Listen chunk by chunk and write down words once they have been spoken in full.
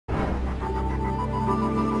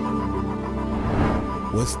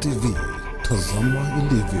West TV, tazama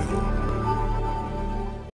ilivyo.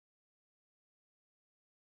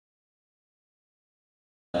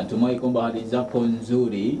 Natumai kwamba hali zako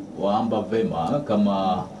nzuri, waamba vema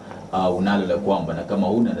kama unalo la kwamba, na kama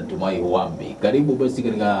una natumai huambi. Karibu basi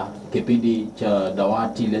katika kipindi cha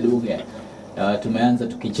Dawati la Lugha. Tumeanza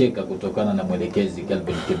tukicheka kutokana na mwelekezi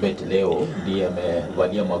Calvin Kibet. Leo ndiye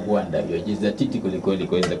amevalia magwanda yojiza titi kulikweli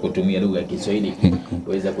kuweza kutumia lugha ya Kiswahili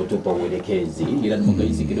kuweza kutupa uelekezi, ila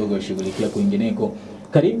nimegaizi kidogo shughulikia kwingineko.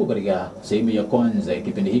 Karibu katika sehemu ya kwanza ya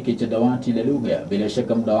kipindi hiki cha Dawati la Lugha. Bila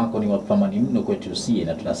shaka muda wako ni wa thamani mno kwetu sisi,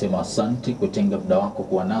 na tunasema asante kutenga muda wako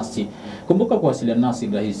kuwa nasi. Kumbuka kuwasiliana nasi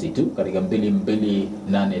rahisi tu katika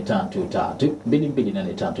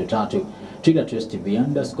 22833 Twitter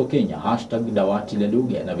 @TV_Kenya, #Dawati la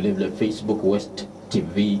Lugha, na vile vile Facebook West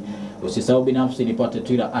TV. Usisahau binafsi nipate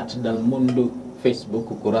Twitter @Dalmundu, Facebook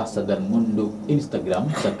kurasa Dalmundu, Instagram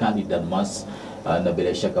Sakali Dalmus, na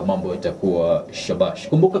bila shaka mambo yatakuwa shabash.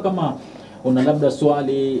 Kumbuka kama una labda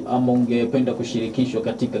swali ama ungependa kushirikishwa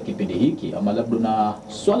katika kipindi hiki, ama labda na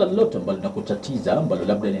swala lolote ambalo linakutatiza ambalo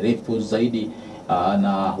labda ni refu zaidi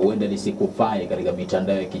na huenda lisikufae katika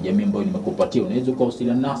mitandao ya kijamii ambayo nimekupatia, unaweza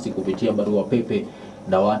kuwasiliana nasi kupitia barua pepe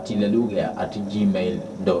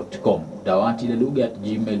dawatilalugha@gmail.com,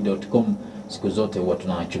 dawatilalugha@gmail.com. Siku zote huwa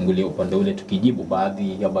tunachungulia upande ule tukijibu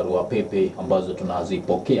baadhi ya barua pepe ambazo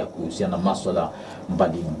tunazipokea kuhusiana na masuala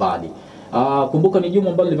mbalimbali. Kumbuka ni juma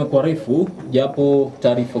ambalo limekuwa refu, japo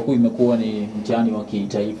taarifa kuu imekuwa ni mtihani wa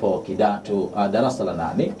kitaifa wa kidato darasa la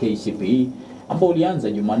 8 KCPE ambao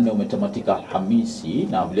ulianza Jumanne umetamatika Alhamisi,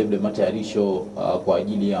 na vile vile matayarisho kwa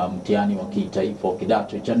ajili ya mtihani wa kitaifa wa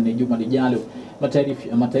kidato cha 4 juma lijalo,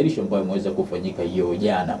 matayarisho ambayo yameweza kufanyika hiyo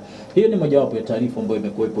jana. Hiyo ni mojawapo ya taarifa ambayo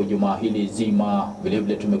imekuwepo juma hili zima. Vile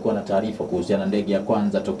vile tumekuwa na taarifa kuhusiana na ndege ya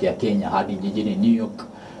kwanza tokea Kenya hadi jijini New York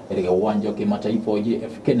katika uwanja wa kimataifa wa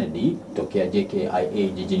JF Kennedy tokea JKIA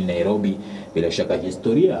jijini Nairobi. Bila shaka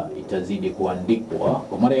historia itazidi kuandikwa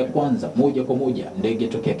kwa mara ya kwanza, moja kwa moja ndege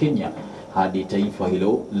tokea Kenya hadi taifa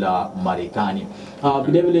hilo la Marekani.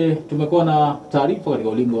 Vile vile tumekuwa na taarifa katika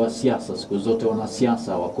ulingo wa siasa. Siku zote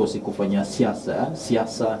wanasiasa wakosi kufanya siasa.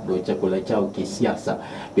 Siasa ndio chakula chao kisiasa.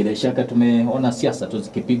 Bila shaka tumeona siasa tu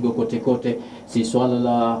zikipigwa kote kote. Si swala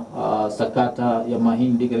la sakata ya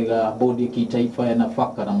mahindi katika bodi ya kitaifa ya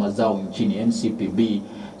nafaka na mazao nchini NCPB,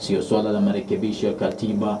 sio swala la marekebisho ya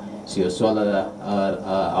katiba, sio swala la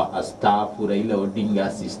staafu Raila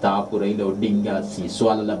Odinga, si staafu Raila Odinga, si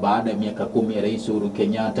swala la baada ya miaka 10 ya Rais Uhuru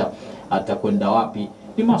Kenyatta atakwenda wapi.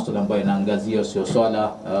 Ni masuala ambayo yanaangazia, sio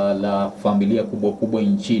swala la familia kubwa kubwa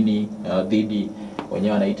nchini dhidi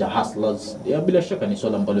wenyewe wanaita hustlers. Bila shaka ni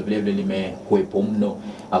swala ambalo vile vile limekuwepo mno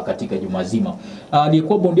katika juma zima.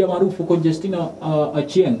 Aliyekuwa bondia maarufu Conjestina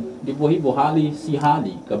Achieng, ndivyo hivyo hali si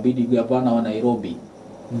hali, kabidi gavana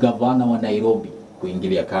wa Nairobi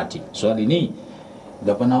kuingilia kati. Swali ni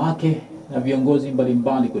gavana wake na viongozi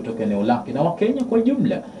mbalimbali kutoka eneo lake na Wakenya kwa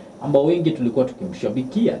jumla ambao wengi tulikuwa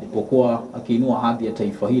tukimshabikia alipokuwa akiinua hadhi ya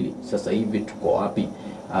taifa hili, sasa hivi tuko wapi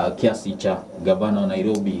kiasi cha gavana wa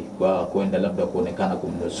Nairobi kwa kwenda labda kuonekana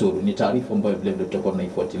kumnusuru? Ni taarifa ambayo vile vile tutakuwa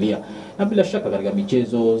tunaifuatilia, na bila shaka katika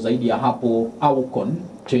michezo zaidi ya hapo, AFCON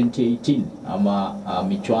 2018 ama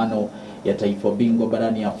michuano ya taifa bingwa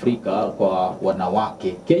barani Afrika kwa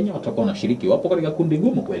wanawake, Kenya watakuwa wanashiriki. Wapo katika kundi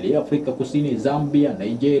gumu kweli, Afrika Kusini, Zambia,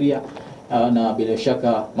 Nigeria, na bila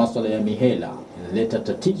shaka masuala ya mihela inaleta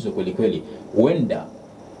tatizo kweli kweli. Huenda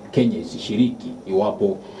Kenya isishiriki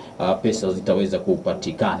iwapo pesa zitaweza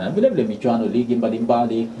kupatikana. Vile vile michuano ligi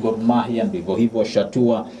mbalimbali, Gor Mahia ndivyo hivyo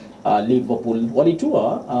shatua. Liverpool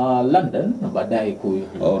walitua London na baadaye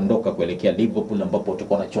kuondoka kuelekea Liverpool ambapo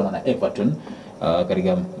tutakuwa tunachona na Everton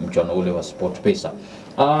katika mchuano ule wa SportPesa.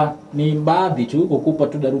 Ni baadhi tu kukupa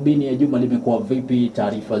tu darubini ya juma limekuwa vipi,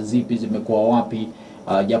 taarifa zipi zimekuwa wapi,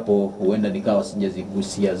 japo huenda nikawa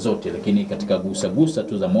sijazigusia zote, lakini katika gusa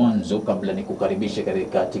tu za mwanzo kabla nikukaribisha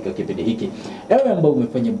katika kipindi hiki. Ewe ambao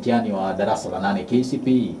umefanya mtihani wa darasa la 8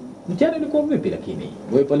 KCPE, mtihani ulikuwa vipi? Lakini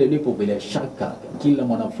wewe pale ulipo, bila shaka kila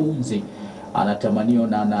mwanafunzi anatamaniwa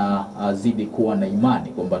na anazidi kuwa na imani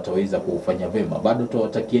kwamba ataweza kufanya vema. Bado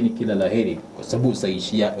tuwatakieni kila laheri kwa sababu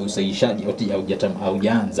usahishaji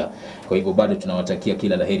haujaanza. Kwa hivyo bado tunawatakia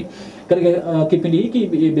kila laheri. Katika kipindi hiki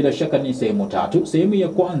bila shaka ni sehemu 3. Sehemu ya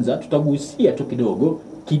kwanza tutagusia tu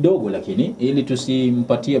kidogo lakini ili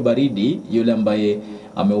tusimpatie baridi yule ambaye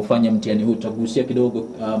ameufanya mtihani huu. Tutagusia kidogo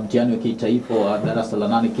mtihani wa kitaifa wa darasa la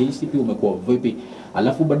 8 KCPE umekuwa vipi.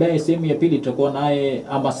 Alafu baadaye sehemu ya pili tutakuwa naye,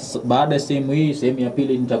 ama baada ya sehemu hii, sehemu ya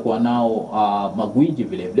pili nitakuwa nao magwiji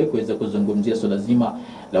vile vile kuweza kuzungumzia swala zima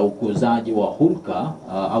la ukuzaji wa hulka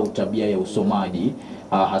au tabia ya usomaji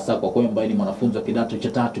hasa kwa kwa ambaye ni mwanafunzi wa kidato cha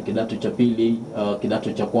 3, kidato cha 2,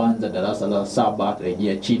 kidato cha kwanza, darasa la 7,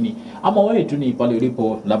 rejea chini, ama wewe tu ni pale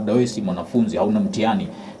ulipo, labda wewe si mwanafunzi, hauna mtihani.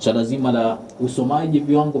 So lazima la usomaji,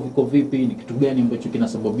 viwango viko vipi, ni kitu gani ambacho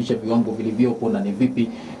kinasababisha viwango vilivyopo, na ni vipi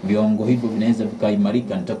viwango hivyo vinaweza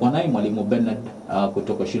vikaimarika. Nitakuwa naye mwalimu Bernard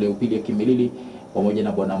kutoka shule ya upili ya Kimilili, pamoja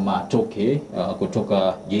na bwana Matoke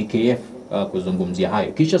kutoka JKF kuzungumzia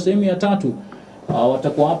hayo. Kisha sehemu ya 3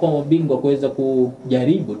 watakuwa hapa mabingwa kuweza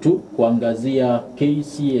kujaribu tu kuangazia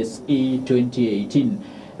KCSE 2018,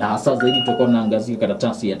 na hasa zaidi tutakuwa tunaangazia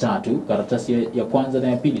karatasi ya 3. Karatasi ya kwanza na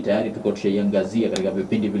ya pili tayari tuko tushaiangazia katika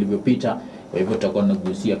vipindi vilivyopita, kwa hivyo tutakuwa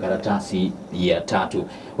tunagusia karatasi ya 3.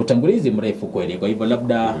 Utangulizi mrefu kweli, kwa hivyo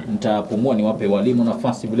labda nitapumua niwape walimu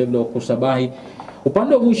nafasi vile vile kusabahi.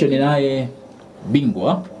 Upande wa mwisho ninaye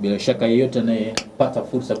bingwa, bila shaka yeyote anayepata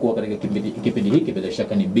fursa kuwa katika kipindi hiki bila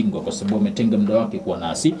shaka ni bingwa, kwa sababu ametenga muda wake kuwa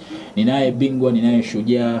nasi. Ninaye bingwa, ninaye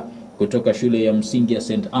shujaa kutoka shule ya msingi ya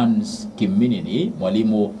St. Anne's Kimilili,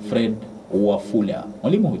 mwalimu Fred Wafula.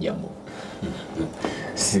 Mwalimu, hujambo?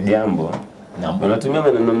 Si jambo. Unatumia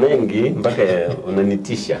maneno mengi mpaka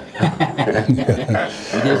unanitisha.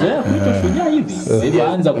 Unazoea kuitwa shujaa hivi?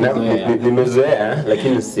 Sijaanza kuzoea. Nimezoea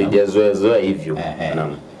lakini sijazoea hivyo.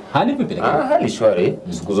 Naam. Hali vipi? Hali shwari.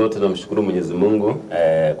 Siku zote namshukuru Mwenyezi Mungu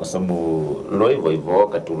kwa sababu ndio hivyo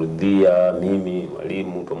katurudia mimi,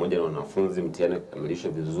 walimu pamoja na wanafunzi, mtihani kukamilisha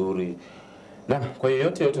vizuri. Na kwa hiyo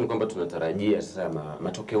yote ni kwamba tunatarajia sasa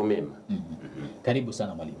matokeo mema. Karibu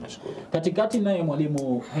sana mwalimu. Nashukuru. Katikati naye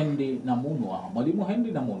mwalimu Henry Namunwa. Mwalimu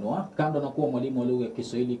Henry Namunwa, kando na kuwa mwalimu wa lugha ya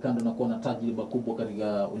Kiswahili, kando na kuwa na tajriba kubwa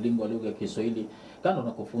katika ulingo wa lugha ya Kiswahili, kando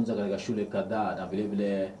na kufunza katika shule kadhaa, na vile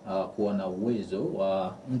vile kuwa na uwezo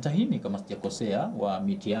wa mtahini kama sijakosea wa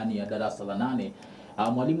mitihani ya darasa la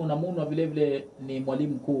 8. Mwalimu Namunwa vile vile ni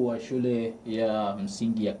mwalimu mkuu wa shule ya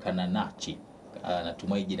msingi ya Kananachi.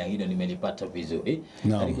 Natumai jina hilo nimelipata vizuri.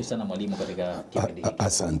 Karibu sana mwalimu katika kipindi hiki.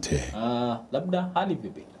 Asante. Labda hali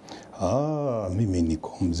vipi? Mimi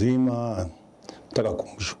niko mzima. Nataka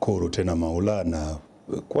kumshukuru tena Maulana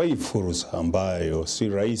kwa hii fursa ambayo si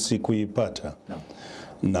rahisi kuipata.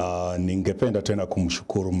 Na ningependa tena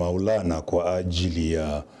kumshukuru Maulana kwa ajili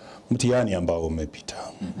ya mtihani ambao umepita.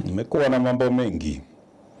 Nimekuwa na mambo mengi.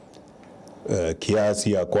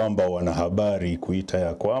 Kiasi ya kwamba wanahabari kuita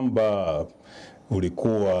ya kwamba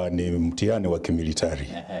ulikuwa ni mtihani wa kimilitari.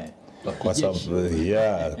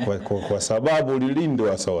 Kwa sababu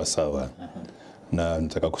ulilindwa sawa sawa. Na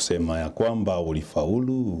nataka kusema ya kwamba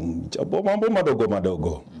ulifaulu mambo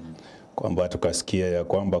madogo. Kwamba tukasikia ya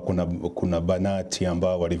kwamba kuna banati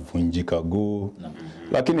ambao walivunjika guu.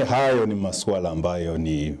 Lakini hayo ni masuala ambayo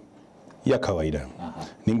ni ya kawaida.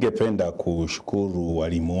 Ningependa kushukuru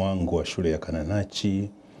walimu wangu wa shule ya Kananachi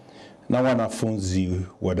na wanafunzi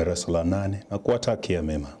wa darasa la 8 na kuwatakia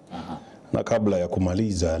mema. Na kabla ya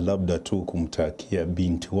kumaliza, labda tu kumtakia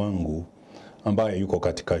binti wangu ambaye yuko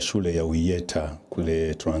katika shule ya Uyeta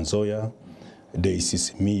kule Trans Nzoia, Daisy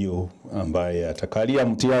Simio, ambaye atakalia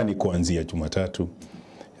mtihani kuanzia Jumatatu,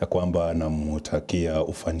 ya kwamba namtakia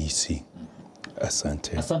ufanisi.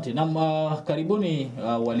 Asante. Asante. Na karibuni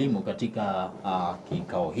walimu katika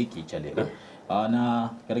kikao hiki cha leo. Na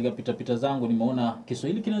katika pitapita zangu nimeona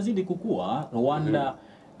Kiswahili kinazidi kukua. Rwanda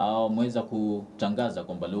umeweza kutangaza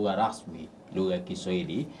kwamba lugha rasmi lugha ya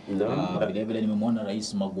Kiswahili. Vile vile nimemwona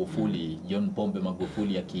Rais Magufuli, John Pombe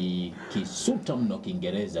Magufuli akisuta mno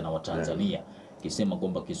Kiingereza na Watanzania, kisema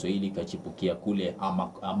kwamba Kiswahili kachipukia kule,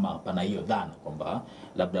 ama pana hiyo dhana kwamba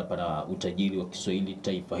labda pana utajiri wa Kiswahili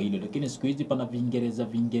taifa hilo, lakini siku hizi pana Viingereza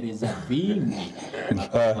vingi.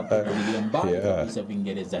 Mbali kabisa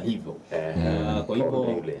Viingereza hivyo. Kwa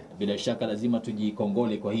hivyo bila shaka lazima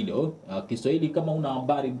tujikongole kwa hilo. Kiswahili, kama una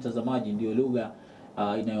habari mtazamaji, ndio lugha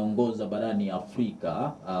inayoongoza barani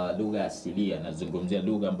Afrika, lugha asilia. Nazungumzia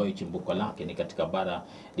lugha ambayo chimbuko lake ni katika bara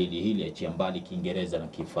hili achia mbali Kiingereza na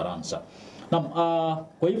Kifaransa.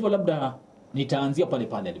 Kwa hivyo labda nitaanzia pale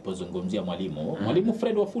alipozungumzia mwalimu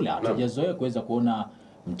Fred Wafula. Hatujazoea kuweza kuona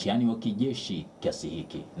mtihani wa kijeshi kiasi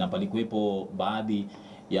hiki, na palikuwepo baadhi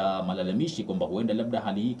ya malalamishi kwamba huenda labda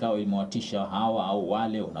hali hii kawa imewatisha hawa au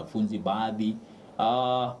wale wanafunzi baadhi.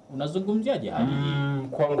 Unazungumziaje hali hii?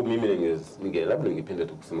 Kwangu mimi labda ningependa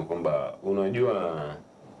tu kusema kwamba unajua,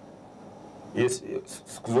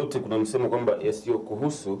 siku zote kuna msemo kwamba yasiyo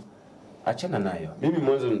kuhusu achana nayo. Mimi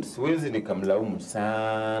mwanzo siwezi nikamlaumu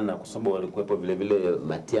sana kwa sababu walikuwepo vile vile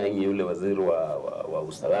Matiang'i, yule waziri wa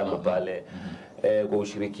usalama pale, kwa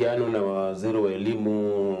ushirikiano na waziri wa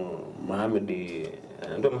elimu Mohamed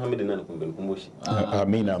nani kumbushi?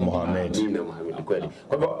 Amina Mohamed kweli.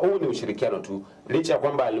 Kwa hivyo huu ni ushirikiano tu, licha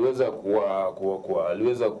kwamba aliweza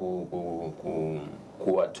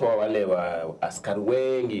kuwatoa wale wa askari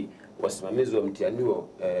wengi wasimamizi wa mtihani huo,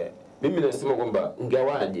 mimi nasema kwamba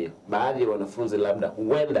ingawaje baadhi ya wanafunzi labda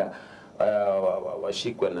huenda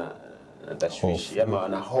washikwe na tashwishi ama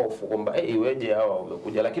wana hofu kwamba iweje hawa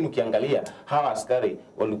wamekuja, lakini ukiangalia hawa askari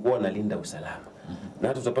walikuwa wanalinda usalama. Na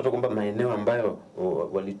hata tutapata kwamba maeneo ambayo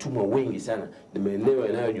walitumwa wengi sana ni maeneo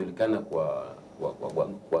yanayojulikana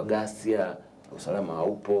kwa ghasia, usalama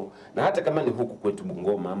haupo. Na hata kama ni huku kwetu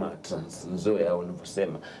Bungoma ama Trans Nzoia au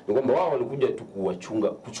unavyosema, ni kwamba wao walikuja tu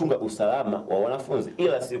kuchunga usalama wa wanafunzi,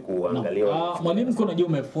 ila si kuangalia wanafunzi. Mwalimu, kuna juu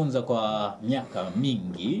umefunza kwa miaka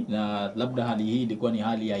mingi, na labda hali hii ilikuwa ni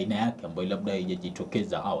hali ya aina yake ambayo labda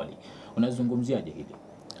haijajitokeza awali. Unazungumziaje hili?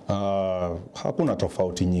 Hakuna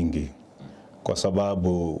tofauti nyingi, kwa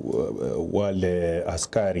sababu wale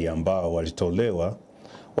askari ambao walitolewa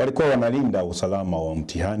walikuwa wanalinda usalama wa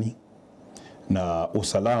mtihani na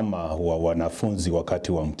usalama wa wanafunzi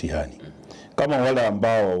wakati wa mtihani. Kama wale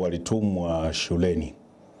ambao walitumwa shuleni,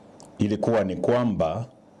 ilikuwa ni kwamba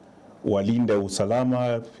walinde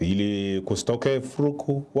usalama ili kusitokee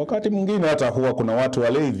furuku. Wakati mwingine hata huwa kuna watu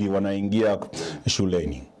walevi wanaingia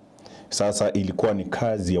shuleni. Sasa ilikuwa ni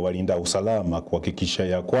kazi ya walinda usalama kuhakikisha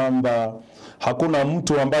ya kwamba hakuna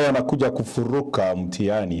mtu ambaye anakuja kufuruka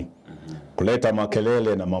mtihani, kuleta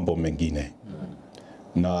makelele na mambo mengine.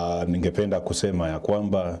 Na ningependa kusema ya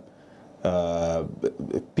kwamba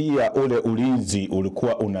pia ule ulinzi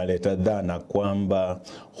ulikuwa unaleta dhana kwamba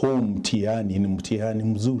huu mtihani ni mtihani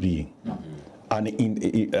mzuri,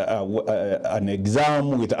 an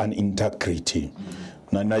exam with an integrity.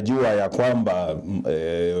 Na najua ya kwamba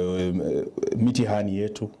mitihani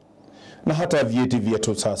yetu na hata vyeti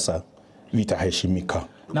vyetu sasa vitaheshimika.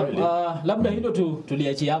 Na labda hilo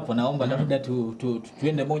tuliachia hapo. Naomba labda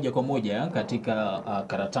tuende moja kwa moja katika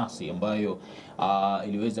karatasi ambayo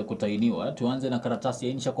iliweza kutainiwa. Tuanze na karatasi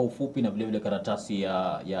ya insha kwa ufupi na vile vile karatasi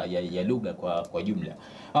ya lugha kwa jumla.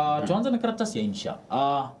 Tuanze na karatasi ya insha.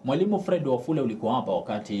 Mwalimu Fred Wafula, ulikuwa hapa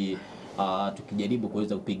wakati tukijaribu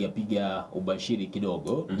kuweza kupiga ubashiri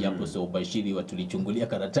kidogo, japo sio ubashiri wa tulichungulia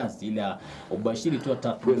karatasi, ila ubashiri tu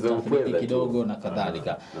tathmini kidogo na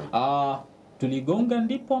kadhalika. Tuligonga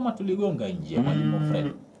ndipo ama tuligonga nje, Mwalimu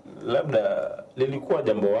Fred? Labda lilikuwa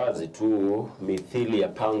jambo wazi tu, mithili ya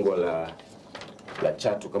pango la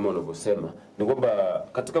chatu kama unavyosema. Ni kwamba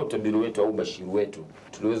katika utabiri wetu au ubashiri wetu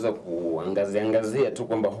tuliweza kuangazia tu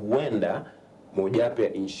kwamba huenda mojawapo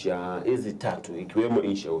ya insha hizi tatu, ikiwemo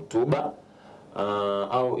insha ya hotuba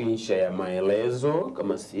au insha ya maelezo,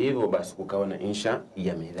 kama si hivyo basi kukawa na insha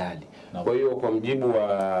ya methali. Kwa hiyo kwa mjibu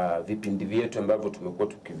wa vipindi vyetu ambavyo tumekuwa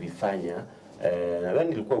tukivifanya,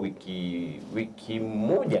 nadhani ilikuwa wiki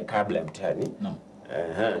moja kabla ya mtihani,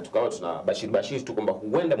 tukawa tuna bashiri tu kwamba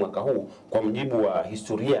huenda mwaka huu, kwa mjibu wa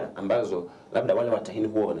historia ambazo labda wale watahini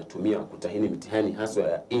huwa wanatumia kutahini mitihani haswa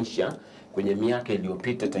ya insha kwenye miaka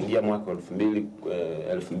iliyopita tangia mwaka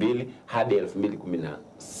 2000 hadi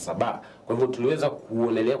 2017. Kwa hivyo tuliweza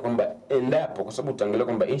kuonelea kwamba endapo, kwa sababu utaangalia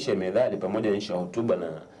kwamba insha ya methali pamoja na insha ya hotuba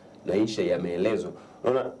na insha ya maelezo,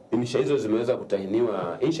 unaona insha hizo zimeweza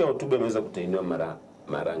kutahiniwa. Insha ya hotuba imeweza kutahiniwa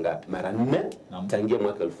mara ngapi? Mara 4 tangia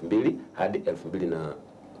mwaka 2000 hadi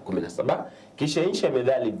 2017. Kisha insha ya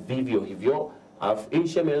methali vivyo hivyo.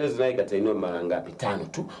 Insha ya maelezo nayo ikatahiniwa mara ngapi? 5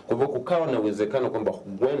 tu. Kwa hivyo kukawa na uwezekano kwamba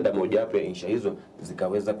huenda mojawapo ya insha hizo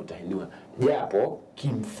zikaweza kutahiniwa, japo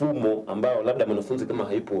kimfumo ambao labda mwanafunzi kama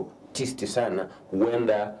haipo tisti sana,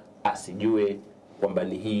 huenda asijue kwamba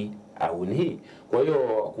ni hii au ni hii. Kwa hiyo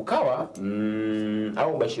kukawa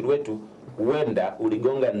au bashiri wetu huenda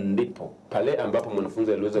uligonga ndipo pale ambapo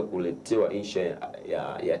mwanafunzi aliweza kuletewa insha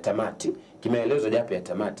ya tamati, kimaelezo japo ya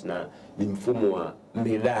tamati, na ni mfumo wa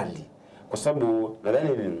methali. Kwa sababu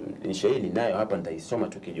nadhani insha hii ninayo hapa, nitaisoma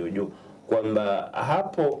tu kijuujuu, kwamba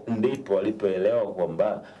hapo ndipo alipoelewa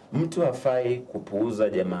kwamba mtu hafai kupuuza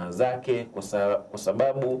jamaa zake kwa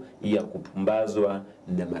sababu ya kupumbazwa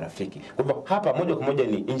na marafiki. Kwa hivyo hapa moja kwa moja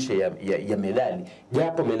ni insha ya methali,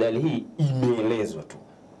 japo methali hii imeelezwa tu,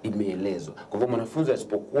 imeelezwa. Kwa hivyo mwanafunzi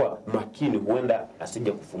asipokuwa makini huenda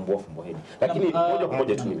asije kufumbua fumbo hili, lakini moja kwa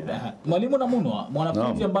moja tu ni methali. Mwalimu Namunwa,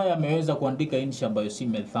 mwanafunzi ambaye ameweza kuandika insha ambayo si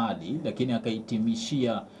methali lakini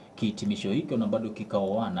akaitimishia kihitimisho hiki na bado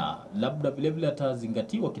kikaoana, labda vile vile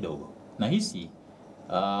atazingatiwa kidogo, nahisi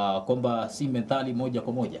kwamba si methali moja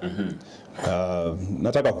kwa moja.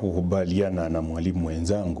 Nataka kukubaliana na mwalimu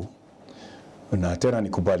wenzangu, na tena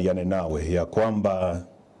nikubaliane nawe ya kwamba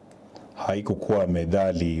haikukuwa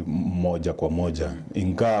methali moja kwa moja,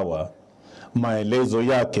 ingawa maelezo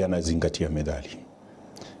yake yanazingatia methali.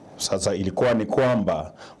 Sasa ilikuwa ni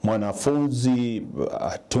kwamba mwanafunzi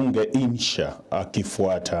atunge insha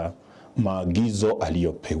akifuata maagizo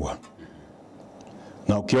aliyopewa.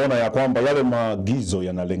 na ukiona ya kwamba yale maagizo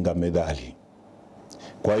yanalenga methali,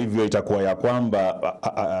 kwa hivyo itakuwa ya kwamba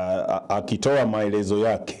akitoa maelezo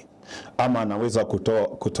yake ama anaweza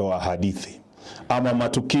kutoa hadithi ama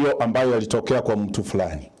matukio ambayo yalitokea kwa mtu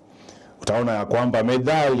fulani, utaona ya kwamba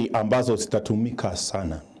methali ambazo zitatumika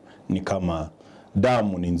sana ni kama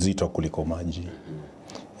damu ni nzito kuliko maji,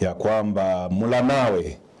 ya kwamba mula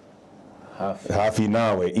nawe hafi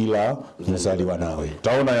nawe ila mzaliwa nawe.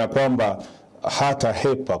 Utaona ya kwamba hata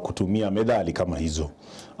hepa kutumia methali kama hizo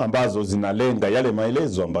ambazo zinalenga yale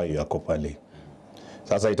maelezo ambayo yako pale.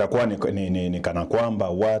 Sasa itakuwa ni kana kwamba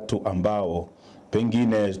watu ambao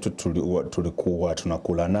pengine tulikuwa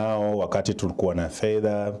tunakula nao wakati tulikuwa na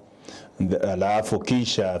fedha, alafu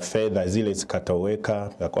kisha fedha zile zikatoweka,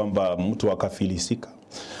 ya kwamba mtu akafilisika,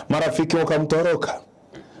 marafiki wakamtoroka,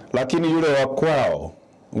 lakini yule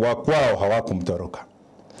wa kwao hawakumtoroka.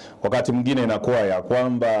 Wakati mwingine inakuwa ya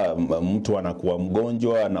kwamba mtu anakuwa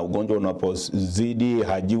mgonjwa, na ugonjwa unapozidi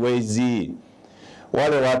hajiwezi,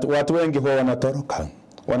 wale watu wengi huwa wanatoroka,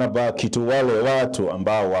 wanabaki tu wale watu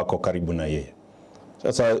ambao wako karibu na yeye.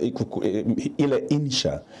 Sasa ile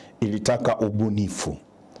insha ilitaka ubunifu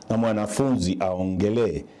na mwanafunzi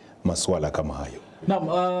aongelee masuala kama hayo. Naam,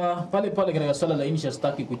 pale katika swala la insha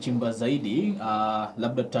sitaki kuchimba zaidi,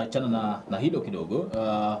 labda tutaachana na hilo kidogo.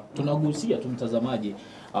 Tunagusia tu mtazamaji,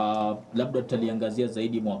 labda tutaliangazia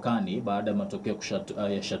zaidi mwakani baada ya matokeo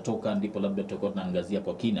yashatoka, ndipo labda tutakuwa tunaangazia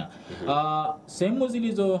kwa kina. Sehemu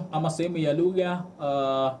zilizo ama sehemu ya lugha,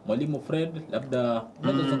 Mwalimu Fred, labda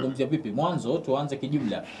unazungumzia vipi? Mwanzo tuanze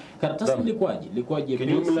kijumla. Karatasi ilikuwaje?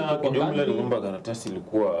 Kijumla ni kwamba karatasi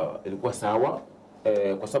ilikuwa sawa.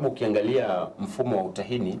 Kwa sababu ukiangalia mfumo wa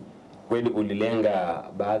utahini kweli ulilenga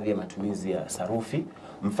baadhi ya matumizi ya sarufi.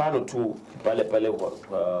 Mfano tu pale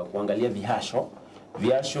kuangalia vihasho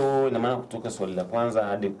ina maana kutoka swali la kwanza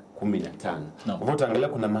hadi 15. Kwa hivyo utaangalia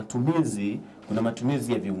kuna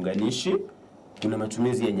matumizi ya viunganishi, kuna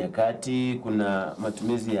matumizi ya nyakati, kuna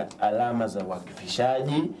matumizi ya alama za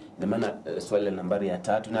uakifishaji, ina maana swali la nambari ya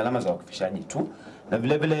 3 na alama za uakifishaji tu. Na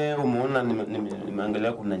vile vile umeona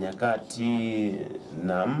nimeangalia kuna nyakati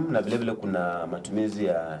na vile vile kuna matumizi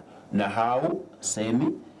ya nahau, semi,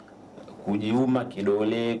 kujiuma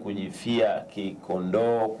kidole, kujifia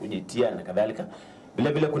kikondoo, kujitia na kadhalika.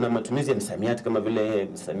 Vile vile kuna matumizi ya msamiati kama vile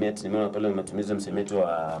msamiati, nimeona pale matumizi ya msamiati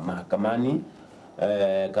wa mahakamani,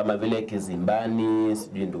 kama vile kizimbani,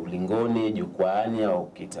 sijui ndo ulingoni, jukwaani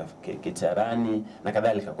au kitarani na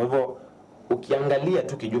kadhalika. Kwa hivyo ukiangalia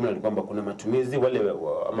tu kijumla ni kwamba kuna matumizi,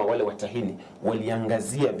 wale watahini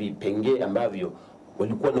waliangazia vipengee ambavyo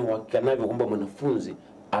walikuwa na uhakika navyo kwamba mwanafunzi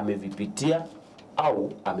amevipitia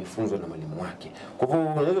au amefunzwa na mwalimu wake. Kwa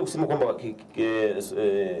hivyo unaweza kusema kwamba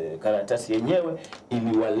karatasi yenyewe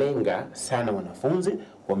iliwalenga sana wanafunzi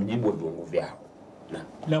kwa mjibu wa viwango vyao.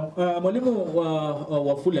 Na mwalimu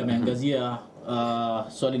Wafula ameangazia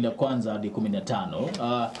swali la kwanza hadi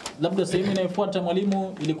 15. Labda sehemu inayofuata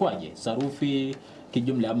mwalimu ilikuwaje? Sarufi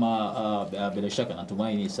kijumla ama bila shaka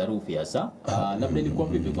natumaini sarufi hasa. Labda ilikuwa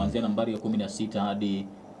vipi kuanzia nambari ya 16 hadi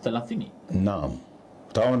 30? Naam.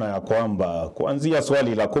 Utaona ya kwamba kuanzia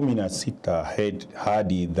swali la 16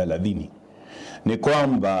 hadi 30 ni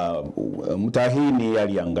kwamba mtahini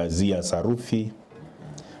aliangazia sarufi.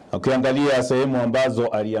 Ukiangalia sehemu ambazo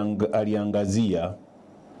aliangazia,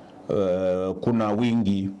 kuna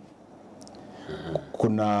wingi,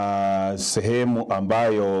 kuna sehemu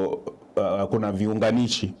ambayo kuna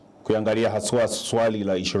viunganishi. Ukiangalia haswa swali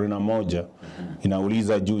la 21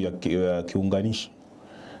 inauliza juu ya kiunganishi.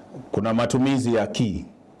 Kuna matumizi ya ki,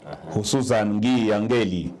 hususan ngi ya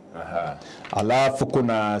ngeli. Alafu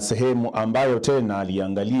kuna sehemu ambayo tena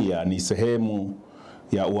aliangalia ni sehemu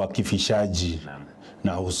ya uakifishaji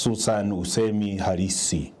na hususan usemi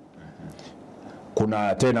halisi.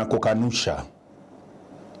 Kuna tena kukanusha,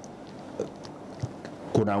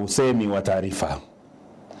 kuna usemi wa taarifa.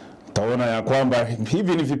 Utaona ya kwamba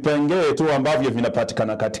hivi ni vipengee tu ambavyo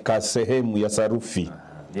vinapatikana katika sehemu ya sarufi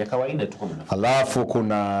ya kawaida tu. Alafu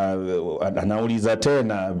kuna anauliza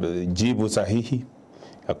tena jibu sahihi,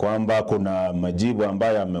 ya kwamba kuna majibu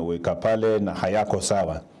ambayo ameweka pale na hayako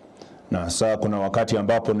sawa. Na sasa kuna wakati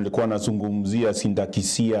ambapo nilikuwa nazungumzia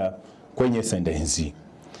sindakisia kwenye sentensi,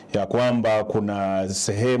 ya kwamba kuna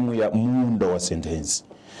sehemu ya muundo wa sentensi,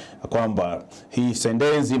 ya kwamba hii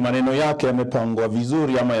sentensi maneno yake yamepangwa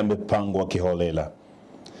vizuri ama yamepangwa kiholela.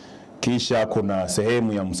 Kisha kuna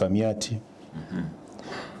sehemu ya msamiati.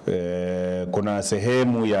 Kuna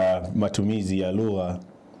sehemu ya matumizi ya lugha.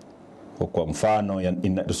 Kwa mfano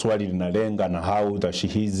swali linalenga nahau,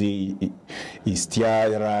 tashihizi,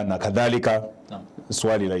 istiara na kadhalika.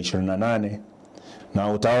 Swali la 28.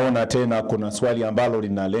 Na utaona tena kuna swali ambalo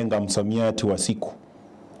linalenga msamiati wa siku.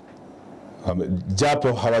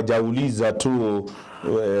 Japo hawajauliza tu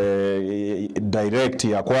direct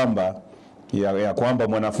ya kwamba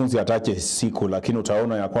mwanafunzi atache siku, lakini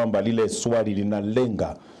utaona ya kwamba lile swali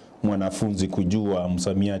linalenga mwanafunzi kujua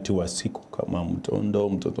msamiati wa siku kama mtondo,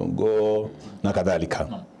 mtotongo na kadhalika.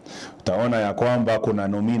 Utaona ya kwamba kuna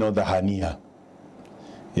nomino dhahania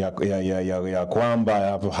ya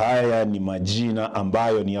kwamba haya ni majina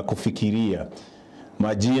ambayo ni ya kufikiria,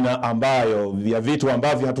 majina ambayo ya vitu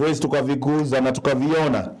ambavyo hatuwezi tukaviguza na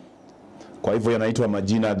tukaviona, kwa hivyo yanaitwa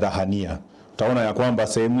majina dhahania. Utaona ya kwamba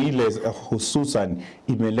sehemu ile hususan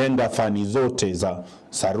imelenga fani zote za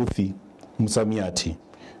sarufi, msamiati,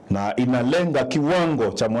 na inalenga kiwango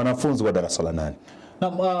cha mwanafunzi wa darasa la 8.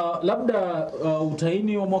 Na labda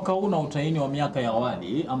utahini wa mwaka huu na utahini wa miaka ya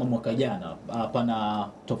awali ama mwaka jana, pana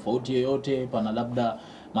tofauti yoyote? Pana labda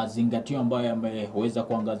mazingatio ambayo yameweza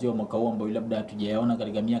kuangaziwa mwaka huu ambayo labda hatujayaona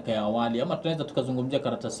katika miaka ya awali, ama tunaweza tukazungumzia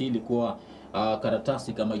karatasi hili kuwa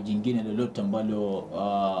karatasi kama jingine lolote ambalo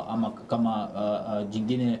ama kama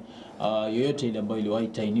jingine yoyote ile ambayo iliwahi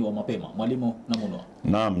tahiniwa mapema? Mwalimu Namunwa.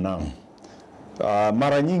 Naam.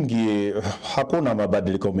 Mara nyingi hakuna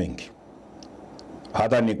mabadiliko mengi,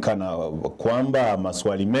 hata nikana kwamba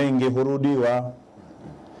maswali mengi hurudiwa.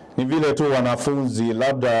 Ni vile tu wanafunzi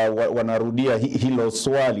labda wanarudia hilo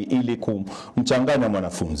swali ili kumchanganya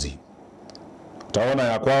mwanafunzi. Utaona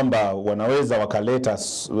ya kwamba wanaweza wakaleta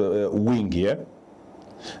wingi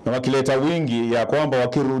na wakileta wingi ya kwamba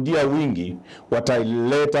wakirudia wingi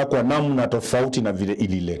wataileta kwa namna tofauti na vile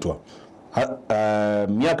ililetwa.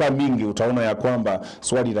 Miaka mingi utaona ya kwamba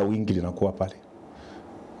swali la wingi linakuwa pale.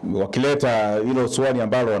 Wakileta hilo swali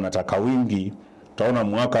ambalo wanataka wingi, utaona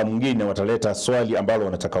mwaka mwingine wataleta swali ambalo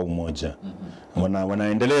wanataka umoja.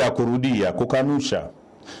 Wanaendelea kurudia, kukanusha.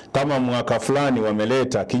 Kama mwaka fulani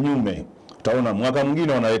wameleta kinyume, utaona mwaka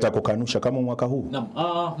mwingine wanaleta kukanusha kama mwaka huu. Naam.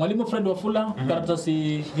 Mwalimu Fred Wafula, karatasi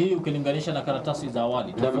hii ukilinganisha na karatasi za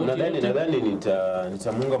awali, nadhani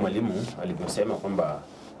nitamunga mwalimu alivyosema kwamba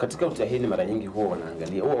katika utahini mara nyingi huwa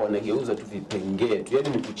wanageuza tu vipengee tu, yaani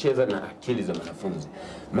ni kucheza na akili za wanafunzi.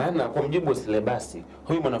 Maana kwa mujibu wa silabasi,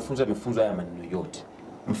 huyu mwanafunzi amefunzwa haya maneno yote.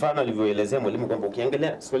 Mfano alivyoelezea mwalimu kwamba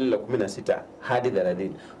ukiangalia swali la 16 hadi 30,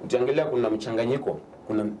 utaangalia kuna mchanganyiko,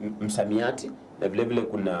 kuna msamiati na vile vile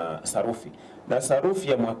kuna sarufi. Na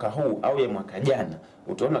sarufi ya mwaka huu au ya mwaka jana,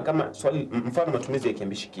 utaona kama swali mfano matumizi ya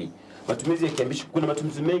kiambishi ki. Matumizi ya kiambishi, kuna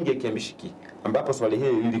matumizi mengi ya kiambishi ki, ambapo swali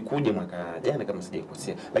hili lilikuja mwaka jana kama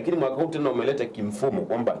sijakosea. Lakini mwaka huu tena umeleta kimfumo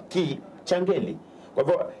kwamba ki changeli. Kwa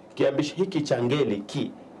hivyo kiambishi hiki changeli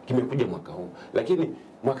ki kimekuja mwaka huu. Lakini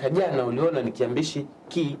mwaka jana uliona ni kiambishi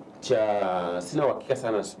ki cha sina uhakika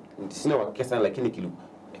sana, lakini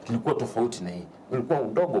kilikuwa tofauti na hii. Ulikuwa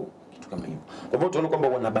udogo kitu kama hivyo. Kwa hivyo tunaona kwamba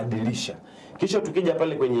wanabadilisha. Kisha tukija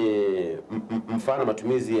pale kwenye mfano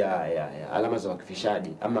matumizi ya alama za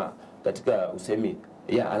wakifishaji ama katika usemi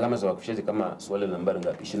ya alama za wakifishaji kama swali nambari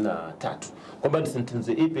ngapi 23, kwamba ni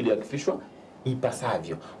sentence ipi iliyakifishwa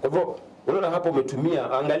ipasavyo. Kwa hivyo unaona hapo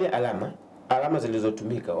umetumia, angalia alama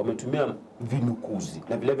zilizotumika, wametumia vinukuzi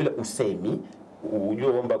na vile vile usemi,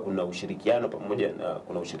 ujue kwamba kuna ushirikiano pamoja na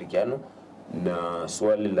kuna ushirikiano na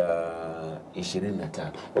swali la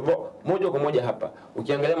 25. Kwa hivyo moja kwa moja hapa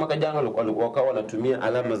ukiangalia mwaka jana wakawa wanatumia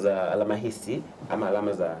alama hisi ama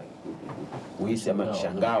alama za uhisi ama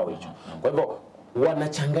kishangao hicho. Kwa hivyo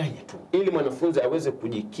wanachanganya tu ili mwanafunzi aweze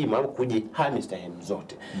kujikima au kujihami sehemu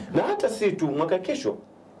zote. Na hata si tu mwaka kesho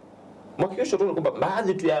tunaona kwamba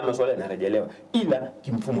baadhi tu ya maswali yanarejelewa ila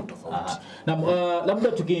kimfumo tofauti. Na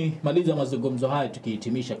labda tukimaliza mazungumzo haya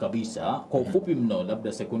tukihitimisha kabisa kwa ufupi mno,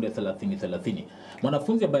 labda sekunde 30,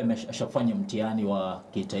 mwanafunzi ambaye ameshafanya mtihani wa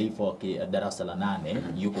kitaifa wa darasa la 8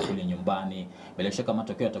 yuko kule nyumbani, bila shaka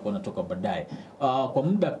matokeo yatakuwa yanatoka baadaye. Kwa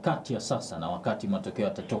muda kati ya sasa na wakati matokeo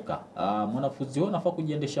yatatoka, mwanafunzi huyo anafaa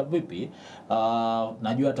kujiendesha vipi?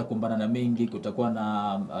 Najua atakumbana na mengi, kutakuwa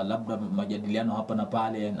na labda majadiliano hapa na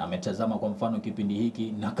pale, ametazama kwa mfano kipindi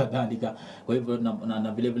hiki na kadhalika. Kwa hivyo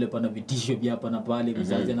na vile vile pana vitisho vya hapa na pale,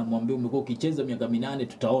 mzazi anamwambia umekuwa ukicheza miaka 8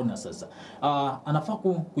 tutaona sasa. Anafaa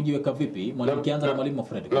kujiweka vipi? Mwalimu kianza na mwalimu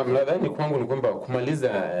Fred. Nadhani kwangu ni kwamba kumaliza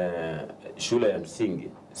shule ya msingi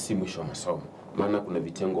si mwisho wa masomo. Maana kuna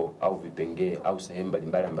vitengo au vipengee au sehemu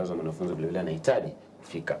mbalimbali ambazo mwanafunzi vile vile anahitaji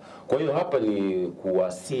kufika. Kwa hiyo hapa ni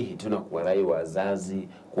kuwasihi tuna kuwarai wazazi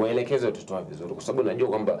kuwaelekeza watoto wao vizuri, kwa sababu najua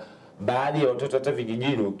kwamba baadhi ya watoto hata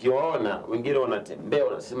vijijini ukiwaona wengine wanatembea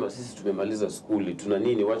wanasema sisi tumemaliza skuli, tuna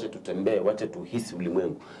nini, wacha tutembee, wacha tuhisi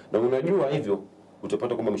ulimwengu. Na unajua hivyo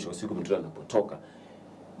utapata kwamba mwisho wa siku mtoto anapotoka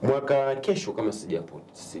mwaka kesho kama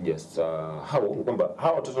sijasahau kwamba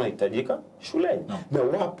hawa watoto wanahitajika shuleni na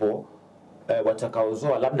wapo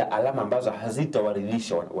watakaozoa labda alama ambazo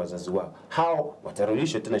hazitawaridhisha wazazi wao, hao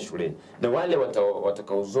watarudishwa tena shuleni, na wale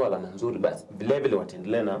watakaozoa alama nzuri basi vile vile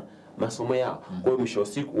wataendelea na masomo yao. Kwa hiyo mwisho wa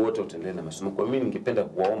siku wote wataendelea na masomo. Kwa mimi ningependa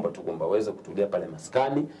kuwaomba tu kwamba waweze kutulia pale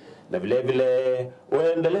maskani na vile vile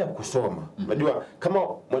waendelee kusoma. Unajua kama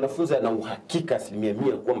mwanafunzi ana uhakika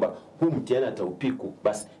 100% kwamba huu mtihani ataupiku,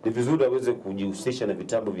 basi ni vizuri aweze kujihusisha na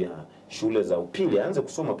vitabu vya shule za upili, aanze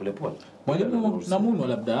kusoma polepole. Mwalimu Namuno,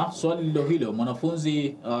 labda swali hilo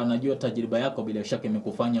mwanafunzi, najua tajriba yako bila shaka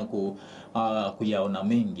imekufanya kuyaona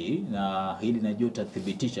mengi, na hili najua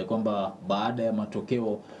utathibitisha kwamba baada ya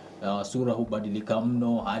matokeo sura hubadilika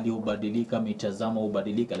mno, hali hubadilika, mitazamo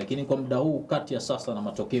hubadilika, lakini kwa muda huu kati ya sasa na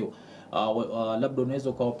matokeo, labda unaweza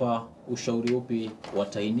ukawapa ushauri upi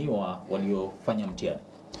watahiniwa waliofanya mtihani?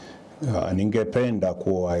 Ningependa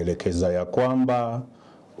kuwaelekeza ya kwamba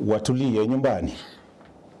watulie nyumbani.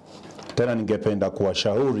 Tena ningependa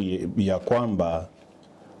kuwashauri ya kwamba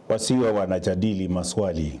wasiwe wanajadili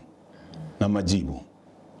maswali na majibu.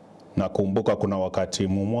 Na kumbuka kuna wakati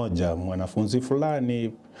mmoja mwanafunzi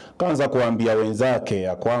fulani kaanza kuambia wenzake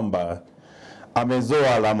ya kwamba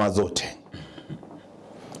amezoa alama zote.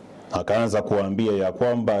 Akaanza kuambia ya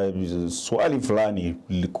kwamba swali fulani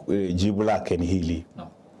jibu lake ni hili.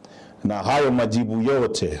 Na hayo majibu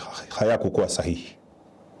yote hayakuwa sahihi.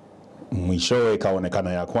 Mwishowe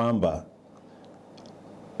ikaonekana ya kwamba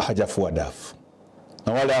hajafua dafu.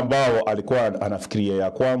 Na wale ambao alikuwa anafikiria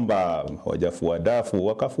ya kwamba hawajafua dafu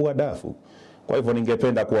wakafua dafu. Kwa hivyo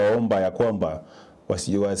ningependa kuwaomba ya kwamba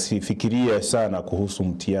wasifikirie sana kuhusu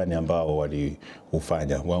mtihani ambao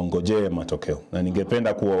waliufanya, waongojee matokeo. Na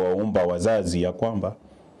ningependa kuwaomba wazazi ya kwamba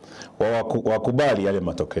wakubali yale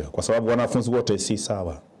matokeo, kwa sababu wanafunzi wote si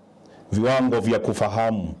sawa. Viwango vya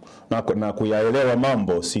kufahamu na kuyaelewa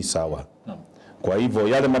mambo si sawa. Kwa hivyo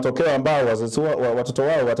yale matokeo ambao watoto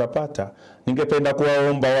wao watapata, ningependa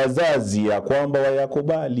kuwaomba wazazi ya kwamba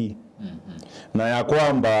wayakubali. Na ya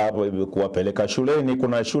kwamba kuwapeleka shuleni,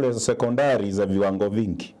 kuna shule za sekondari za viwango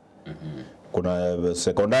vingi. Kuna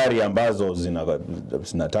sekondari ambazo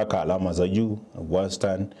zinataka alama za juu,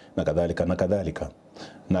 wastani na kadhalika na kadhalika.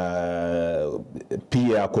 Na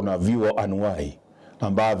pia kuna vyuo anuwai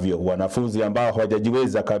ambavyo wanafunzi ambao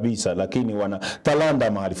hawajajiweza kabisa lakini wana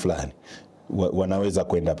talanta mahali fulani wanaweza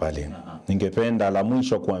kwenda pale. Ningependa la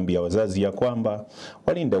mwisho kuambia wazazi ya kwamba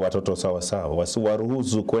walinde watoto sawa sawa,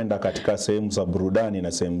 wasiwaruhusu kwenda katika sehemu za burudani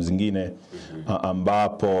na sehemu zingine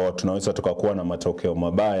ambapo tunaweza tukakuwa na matokeo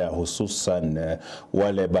mabaya, hususan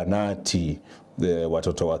wale banati,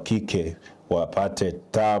 watoto wa kike wapate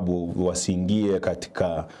tabu, wasiingie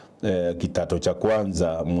katika kidato cha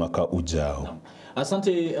kwanza mwaka ujao.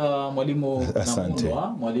 Asante mwalimu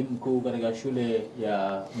Namuno, mwalimu mkuu katika shule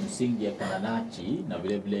ya msingi ya Kananachi, na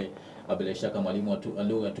vile vile bila shaka mwalimu wa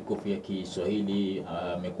lugha tukufu ya Kiswahili.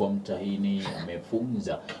 Amekuwa mtahini,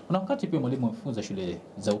 amefunza. Kuna wakati pia mwalimu amefunza shule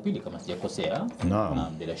za upili kama sijakosea.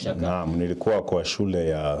 Naam. Bila shaka. Naam, nilikuwa kwa shule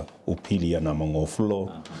ya upili ya Namangofulo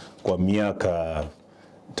kwa miaka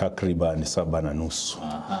takriban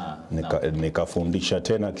 7.5. Nikafundisha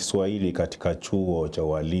tena Kiswahili katika chuo cha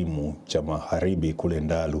walimu cha Magharibi kule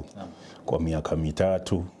Ndalu kwa miaka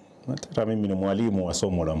 3. Hata mimi ni mwalimu wa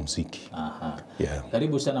somo la muziki.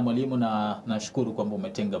 Karibu sana mwalimu, na nashukuru kwamba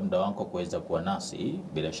umetenga muda wako kuweza kuwa nasi.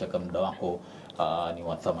 Bila shaka muda wako ni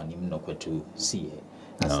wa thamani mno kwetu sie.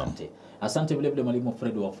 Asante. Asante vile vile mwalimu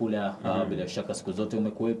Fred Wafula. Bila shaka siku zote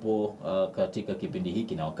umekuwepo katika kipindi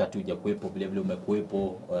hiki, na wakati hujakuwepo vile vile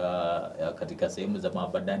umekuwepo katika sehemu za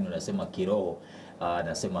maabadani, unasema kiroho.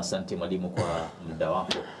 Nasema asante mwalimu kwa muda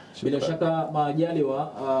wako. Bila shaka majaliwa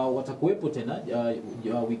watakuwepo tena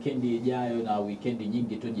wikendi ijayo na wikendi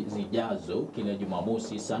nyingi tu zijazo, kila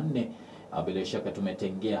Jumamosi saa 4. Bila shaka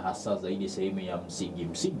tumetengea hasa zaidi sehemu ya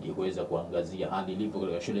msingi huweza kuangazia hali ilivyo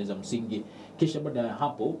katika shule za msingi. Kisha baada ya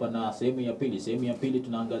hapo pana sehemu ya pili. Sehemu ya pili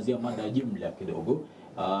tunaangazia mada jumla kidogo.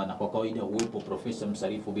 Na kwa kawaida huwepo Profesa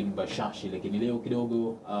Msarifu bin Bashashi, lakini leo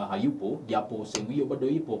kidogo hayupo, japo sehemu hiyo bado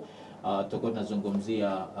ipo. Tutakuwa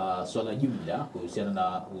tunazungumzia swala jumla kuhusiana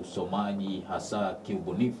na usomaji, hasa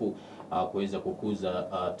kiubunifu, kuweza kukuza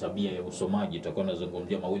tabia ya usomaji. Tutakuwa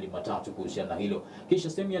tunazungumzia mawili matatu kuhusiana na hilo. Kisha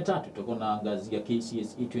sehemu ya 3 tutakuwa tunaangazia KCSE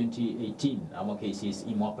 2018 ama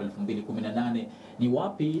KCSE mwaka 2018. Ni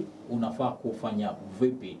wapi unafaa kufanya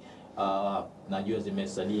vipi? Najua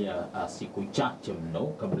zimesalia siku chache mno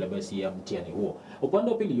kabla basi ya mtihani huo.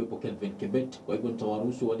 Upande wa pili yupo Kelvin Kibet, kwa hivyo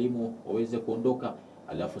nitawaruhusu walimu waweze kuondoka,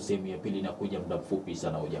 alafu sehemu ya pili inakuja muda mfupi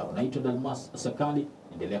sana ujao. Naitwa Dalmus Sakali,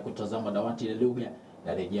 endelea kutazama Dawati la Lugha,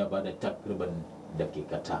 na rejea baada takriban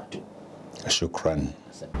dakika 3. Shukran.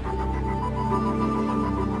 Asante.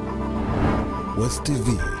 West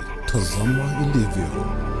TV, tazama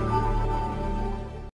ilivyo.